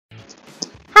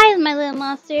my little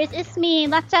monsters, it's me,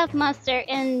 Laptop Monster,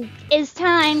 and it's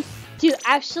time to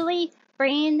actually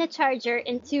bring the charger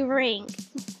into ring.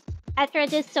 After I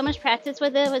did so much practice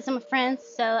with it with some friends,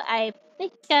 so I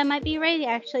think I might be ready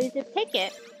actually to pick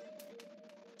it.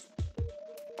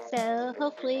 So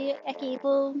hopefully I can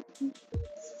able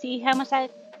see how much I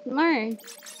learned.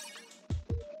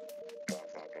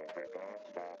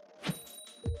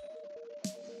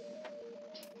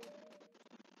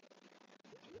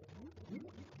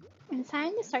 It's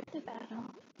time to start the battle.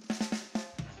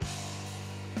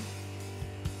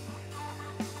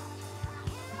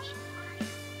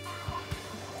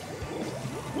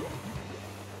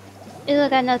 Ew, I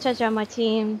got no charger on my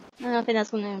team. I don't think that's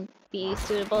gonna be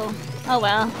suitable. Oh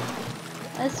well.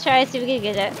 Let's try see if we can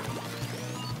get it.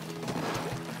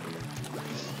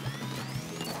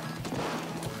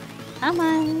 Come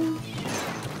on.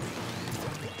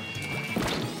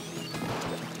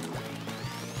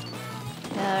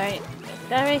 Alright.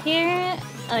 Got right here.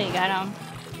 Oh, you got him.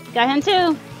 Got him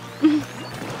too.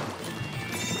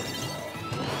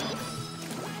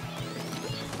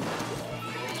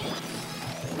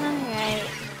 Alright.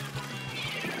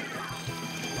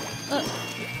 Oh.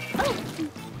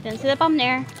 Didn't see the bomb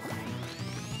there.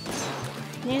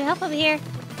 Need help over here.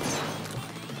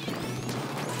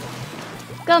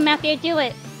 Go, Matthew, do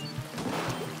it.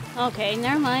 Okay,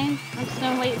 never mind. I'm just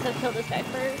gonna wait to kill this guy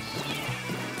first.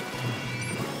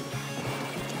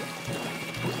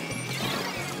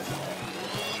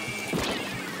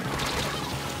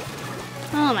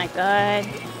 Oh my god.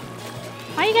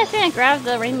 Why are you guys gonna grab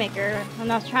the Rainmaker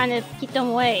when I was trying to keep them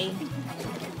away?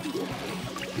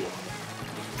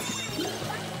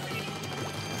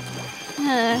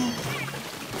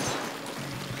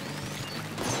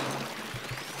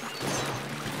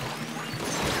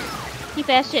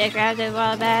 Maybe I should have grabbed it a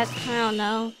while back. I don't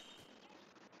know.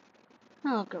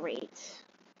 Oh, great.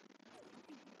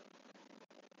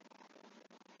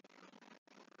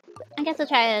 I guess I'll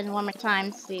try it one more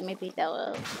time to see maybe that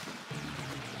will.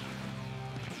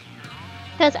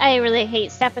 Because I really hate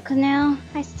Stapica now.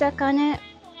 I stuck on it.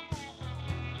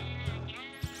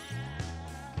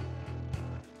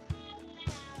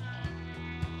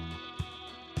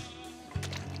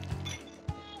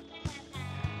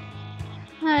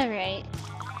 Alright.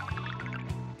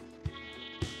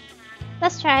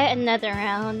 Let's try another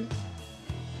round.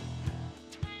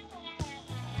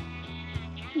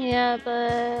 Yeah,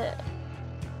 but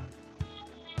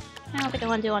I don't think I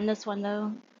want to do on this one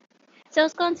though. So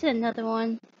let's go on to another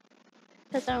one.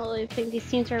 Because I don't really think these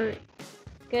teams are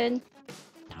good.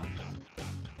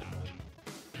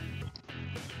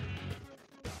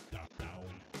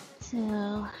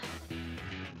 So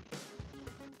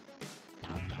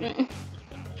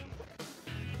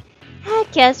I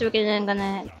guess we're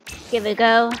gonna give it a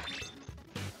go.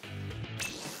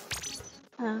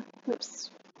 Oops.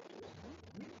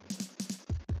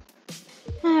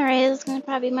 Alright, this is gonna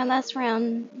probably be my last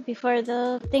round before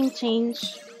the thing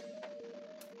change.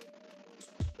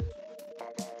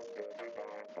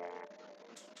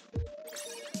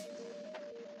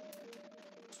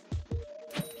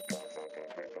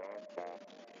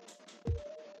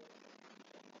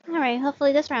 Alright,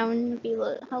 hopefully this round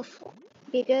will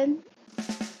be good.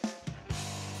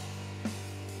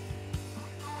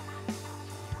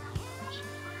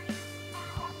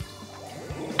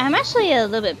 I'm actually a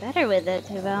little bit better with it,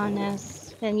 to be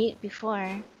honest, than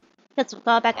before. Because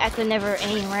fallback I could never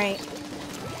aim right.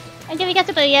 And then we got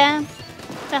to booyah!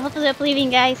 So hopefully I believe in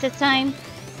guys this time.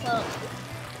 Well,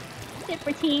 good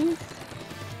for teams.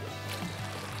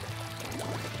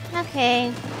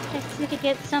 Okay, let's see if we can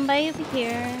get somebody over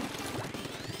here.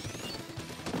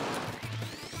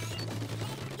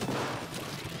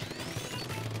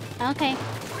 Okay.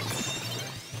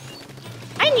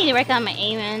 I need to work on my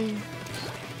aiming.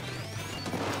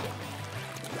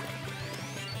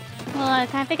 Well, I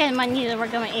kind of think I might need to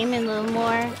work on my aiming a little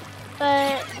more,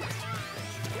 but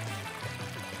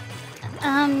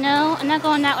no, I'm not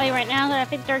going that way right now. I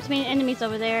think there's too many enemies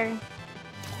over there.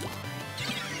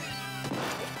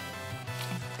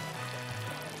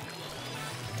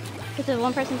 Because if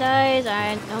one person dies,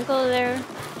 I don't go there.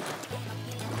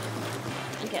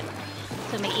 Okay,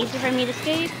 so it'll make it easier for me to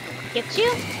escape. Get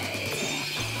you.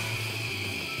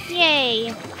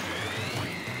 Yay!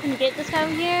 Can you get this guy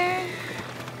over here?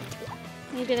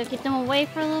 Maybe I'll keep them away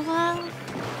for a little while.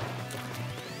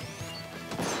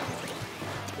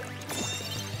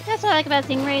 That's what I like about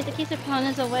Stingrays, it keeps the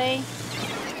opponents away.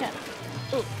 Yeah.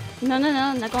 Ooh. No,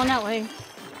 I'm not going that way.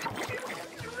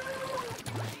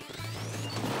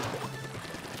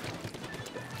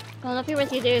 Going up here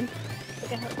with you, dude. I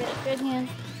can help get a good hand.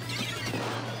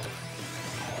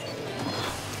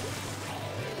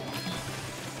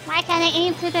 I can't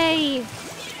aim today.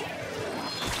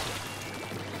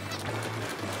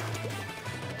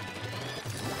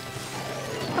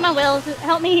 Come on, Will,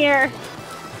 help me here.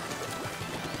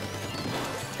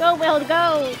 Go, Will,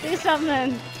 go. Do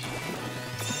something.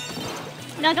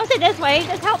 No, don't stay this way.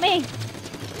 Just help me.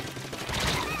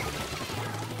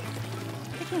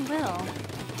 Freaking Will.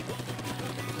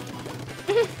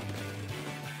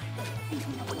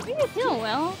 What are you doing,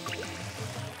 Will?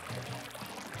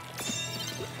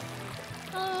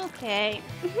 Okay.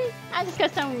 I just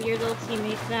got some weird little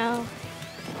teammates now.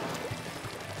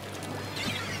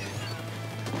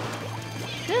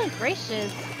 Good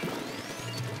gracious.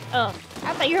 Oh,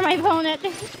 I thought you were my opponent. I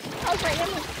was right in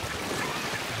it.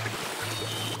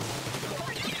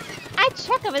 I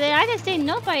checked over there. I didn't see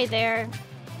nobody there.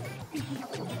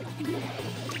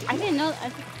 I didn't know.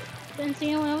 I didn't see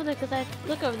anyone over there because I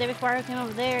looked over there before I came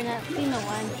over there and I didn't see no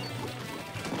one.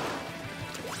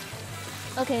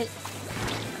 Okay.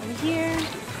 Over here.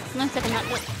 1 second, not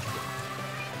this.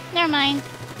 Never mind.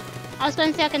 I was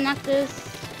going to say I can knock this.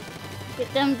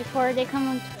 Get them before they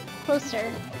come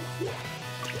closer.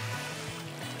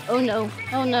 Oh no.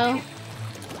 Oh no.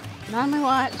 Not on my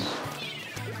watch.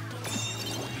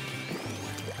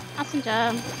 Awesome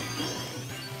job.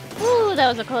 Ooh, that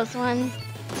was a close one.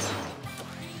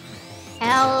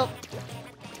 Help.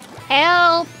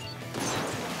 Help.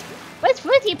 What's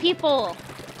with you people?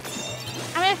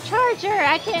 I'm a charger.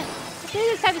 I can't do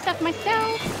this type of stuff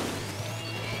myself.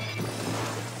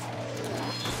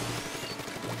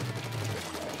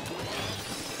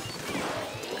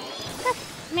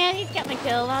 Man, he got my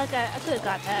kill. I could have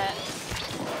got that.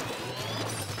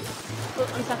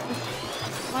 Oh, I'm stuck.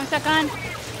 1 second.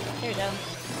 There we go.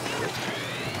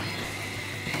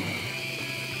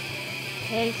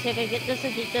 Okay, so I gotta get this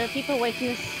and keep the people away from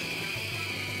this.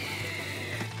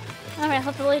 Alright,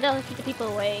 hopefully that'll keep the people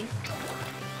away.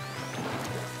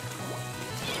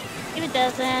 If it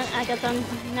doesn't, I guess I'm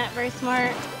not very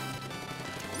smart.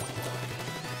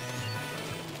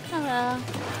 Oh well.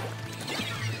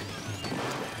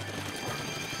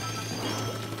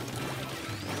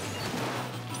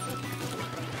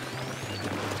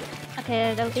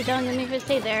 Okay, that'll be done. Let me just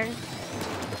stay there.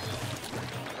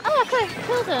 Oh, I could have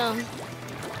killed him.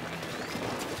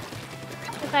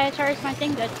 If I had charged my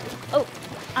thing good. Oh,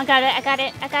 I got it. I got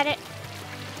it. I got it.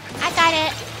 I got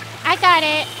it. I got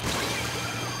it.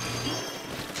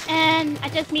 And I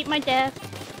just meet my death.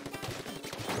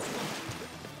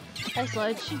 I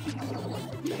sludge.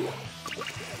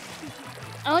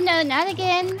 Oh no, not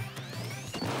again.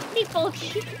 People,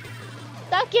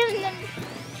 stop giving them.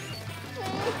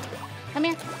 Come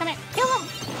here, kill him!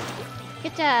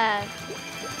 Good job.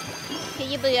 Okay,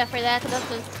 you booyah for that, because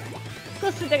that's as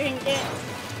close as they're gonna get.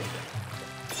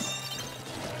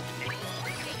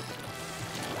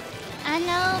 I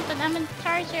know, but I'm a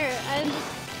charger. I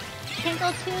just can't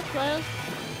go too close.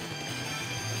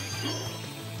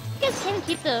 You guys can't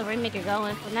keep the Rainmaker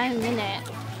going for 9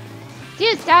 minutes.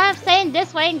 Dude, stop saying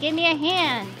this way and give me a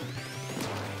hand.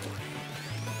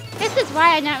 This is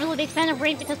why I'm not really a big fan of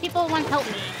Rain, because people want to help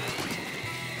me.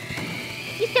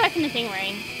 You stay away from the thing,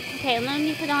 Rain. Okay, let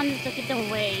me put on this to keep them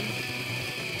away.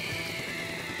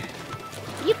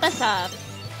 You bust off.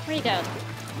 Where you go?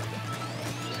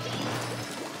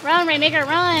 Run, Rainmaker,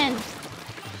 run!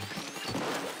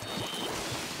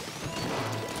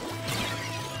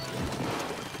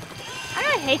 I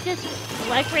don't hate this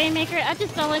like Rainmaker. I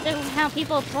just don't like how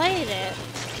people played it.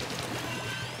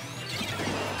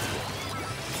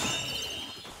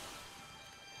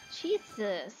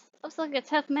 Jesus. Looks like a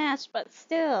tough match, but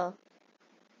still.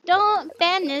 Don't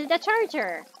ban the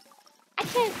charger. I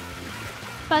can't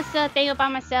bust the thing up by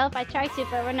myself. I tried to,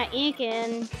 but we're not ink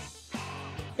and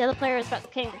the other player was about to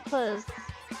came close.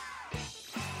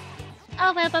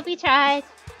 Oh well, but we tried.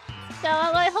 So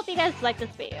I hope you guys like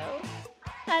this video.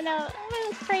 I know it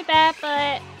was pretty bad,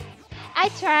 but I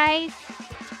tried.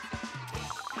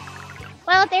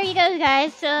 Well, there you go,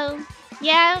 guys. So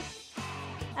yeah.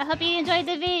 I hope you enjoyed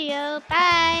the video.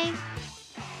 Bye!